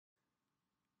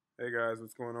Hey guys,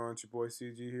 what's going on? It's your boy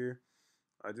CG here.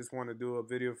 I just want to do a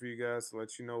video for you guys to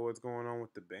let you know what's going on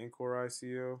with the Bancor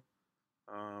ICO.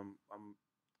 I'm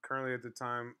currently at the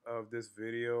time of this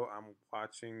video, I'm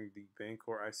watching the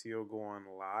Bancor ICO go on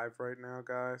live right now,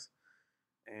 guys,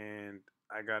 and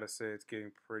I gotta say it's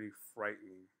getting pretty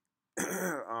frightening.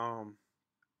 um,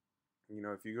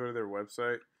 if you go to their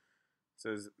website, it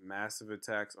says massive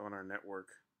attacks on our network,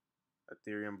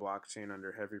 Ethereum blockchain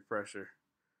under heavy pressure.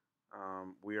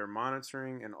 We are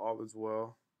monitoring and all is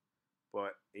well,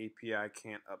 but API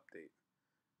can't update.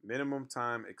 Minimum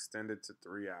time extended to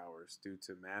 3 hours due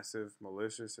to massive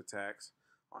malicious attacks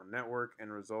on network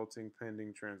and resulting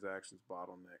pending transactions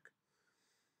bottleneck.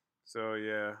 So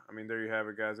yeah, I mean there you have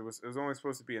it, guys. It was only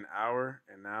supposed to be an hour,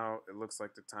 and now it looks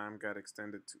like the time got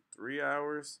extended to 3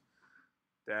 hours.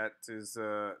 That is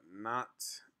not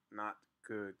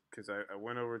good because I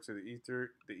went over to the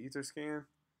ether scan,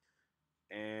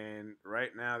 and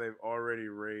right now they've already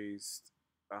raised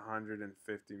 $150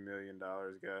 million,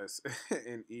 guys,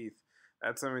 in ETH.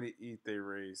 That's how many ETH they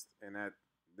raised, and at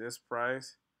this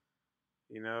price,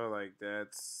 like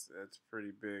that's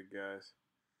pretty big, guys.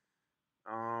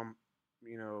 Um,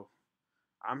 you know,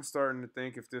 I'm starting to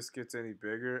think if this gets any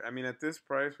bigger, I mean, at this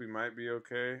price, we might be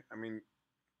okay. I mean,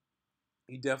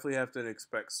 you definitely have to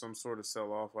expect some sort of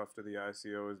sell off after the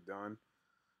ICO is done.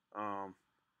 Um,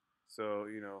 so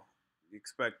you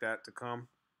expect that to come,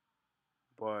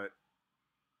 but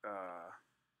uh,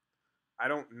 I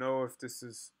don't know if this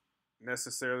is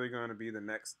necessarily going to be the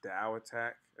next DAO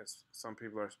attack, as some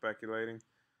people are speculating,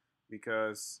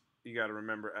 because you got to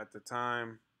remember at the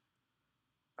time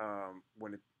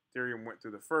when Ethereum went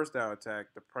through the first DAO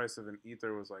attack, the price of an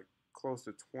Ether was like close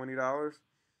to $20,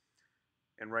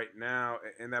 and right now,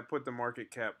 and that put the market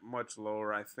cap much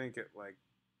lower. I think at like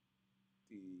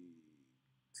the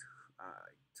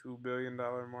 $2 billion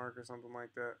mark or something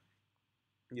like that.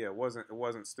 Yeah, it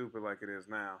wasn't stupid like it is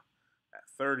now at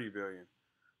 30 billion.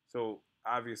 So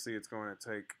obviously it's going to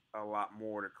take a lot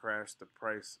more to crash the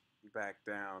price back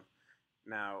down.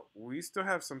 Now, we still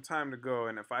have some time to go,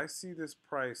 and if I see this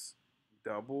price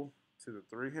double to the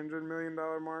 $300 million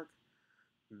mark,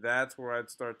 that's where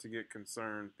I'd start to get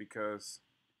concerned because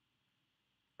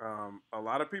a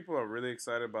lot of people are really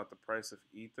excited about the price of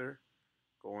Ether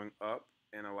going up,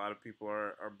 and a lot of people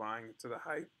are buying into the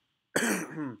hype.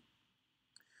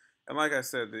 And like I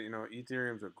said,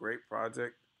 Ethereum's a great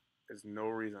project. There's no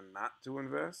reason not to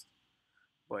invest,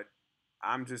 but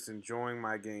I'm just enjoying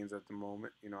my gains at the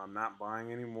moment. I'm not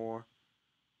buying anymore.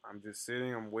 I'm just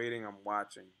sitting, I'm waiting, I'm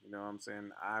watching. You know what I'm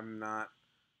saying? I'm not,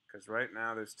 because right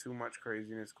now there's too much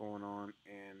craziness going on,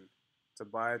 and to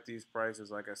buy at these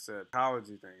prices, like I said,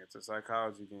 psychology thing. It's a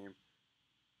psychology game.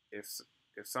 If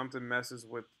if something messes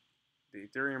with the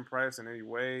Ethereum price in any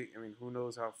way, I mean, who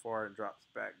knows how far it drops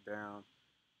back down.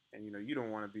 And you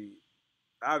don't want to be,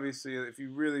 obviously, if you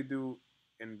really do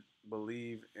and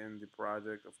believe in the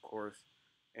project, of course,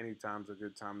 anytime's a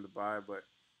good time to buy. But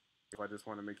if I just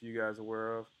want to make you guys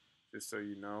aware of, just so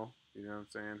you know what I'm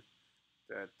saying,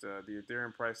 that the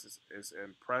Ethereum price is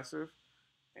impressive,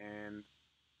 and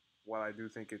while I do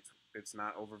think it's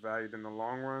not overvalued in the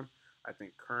long run, I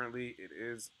think currently it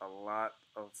is a lot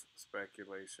of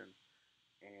speculation,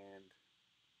 and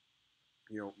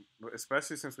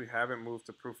especially since we haven't moved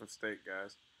to proof of stake,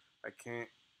 guys. I can't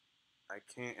I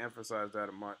can't emphasize that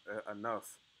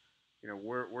enough.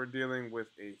 We're dealing with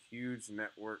a huge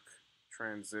network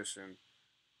transition,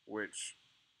 which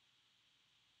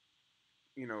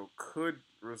could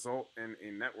result in a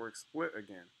network split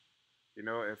again.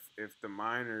 If the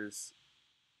miners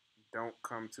don't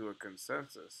come to a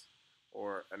consensus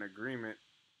or an agreement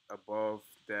above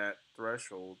that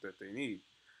threshold that they need.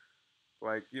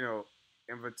 Like,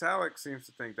 and Vitalik seems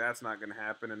to think that's not going to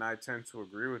happen, and I tend to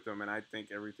agree with him, and I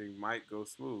think everything might go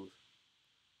smooth.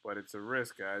 But it's a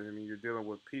risk, guys. I mean, you're dealing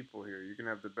with people here. You can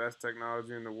have the best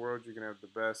technology in the world, you can have the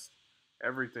best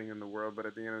everything in the world, but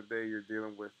at the end of the day, you're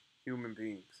dealing with human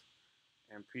beings,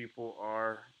 and people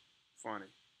are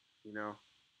funny, you know.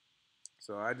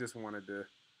 So I just wanted to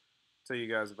tell you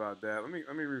guys about that. Let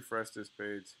me refresh this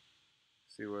page,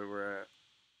 see where we're at.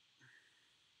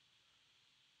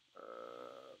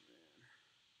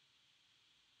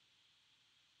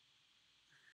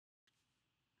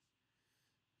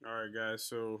 All right, guys.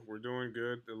 So we're doing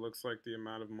good. It looks like the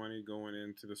amount of money going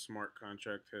into the smart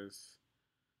contract has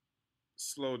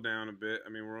slowed down a bit. I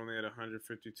mean, we're only at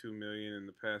 152 million in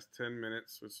the past 10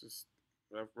 minutes, which is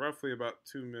roughly about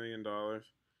 $2 million,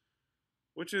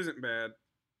 which isn't bad.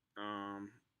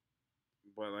 Um,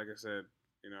 but like I said,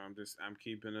 I'm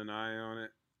keeping an eye on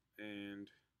it and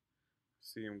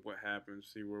seeing what happens,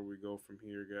 see where we go from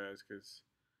here, guys. Because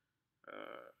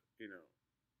You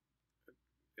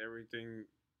know, everything,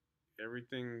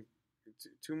 everything,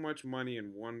 too much money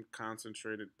in one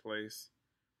concentrated place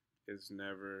is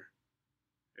never.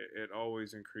 It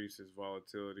always increases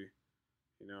volatility.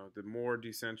 You know, the more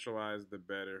decentralized, the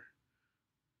better.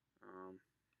 Um,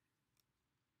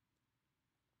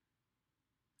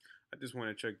 I just want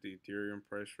to check the Ethereum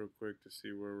price real quick to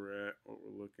see where we're at, what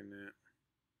we're looking at.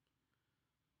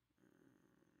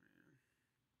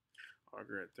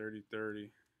 Auger at 30.30.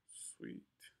 Sweet.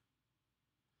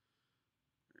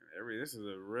 This is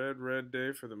a red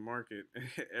day for the market.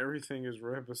 Everything is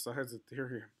red besides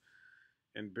Ethereum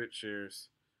and BitShares.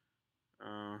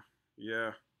 Uh,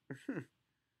 yeah.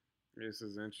 This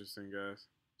is interesting, guys.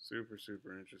 Super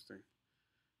interesting.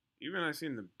 Even I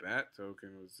seen the BAT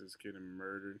token was just getting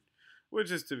murdered, which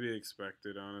is to be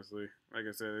expected, honestly. Like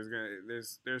I said,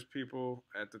 there's people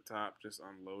at the top just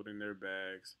unloading their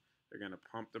bags. They're gonna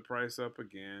pump the price up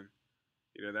again.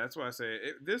 You know, that's why I say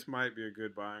this might be a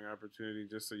good buying opportunity,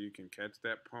 just so you can catch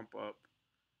that pump up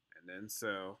and then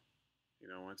sell. You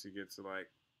know, once you get to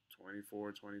like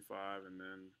 24, 25, and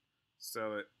then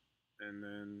sell it, and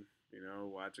then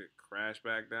watch it crash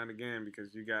back down again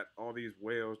because you got all these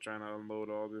whales trying to unload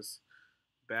all this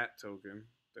BAT token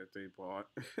that they bought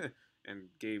and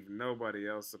gave nobody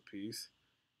else a piece.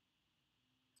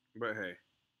 But hey,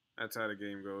 that's how the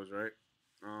game goes, right?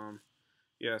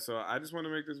 Yeah, so I just want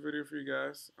to make this video for you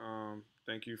guys.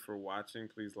 Thank you for watching.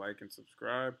 Please like and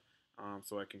subscribe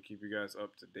so I can keep you guys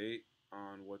up to date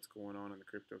on what's going on in the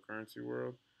cryptocurrency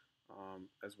world,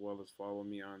 as well as follow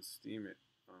me on Steemit.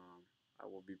 I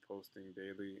will be posting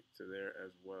daily to there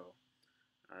as well.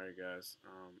 All right, guys.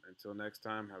 Until next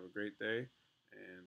time, have a great day and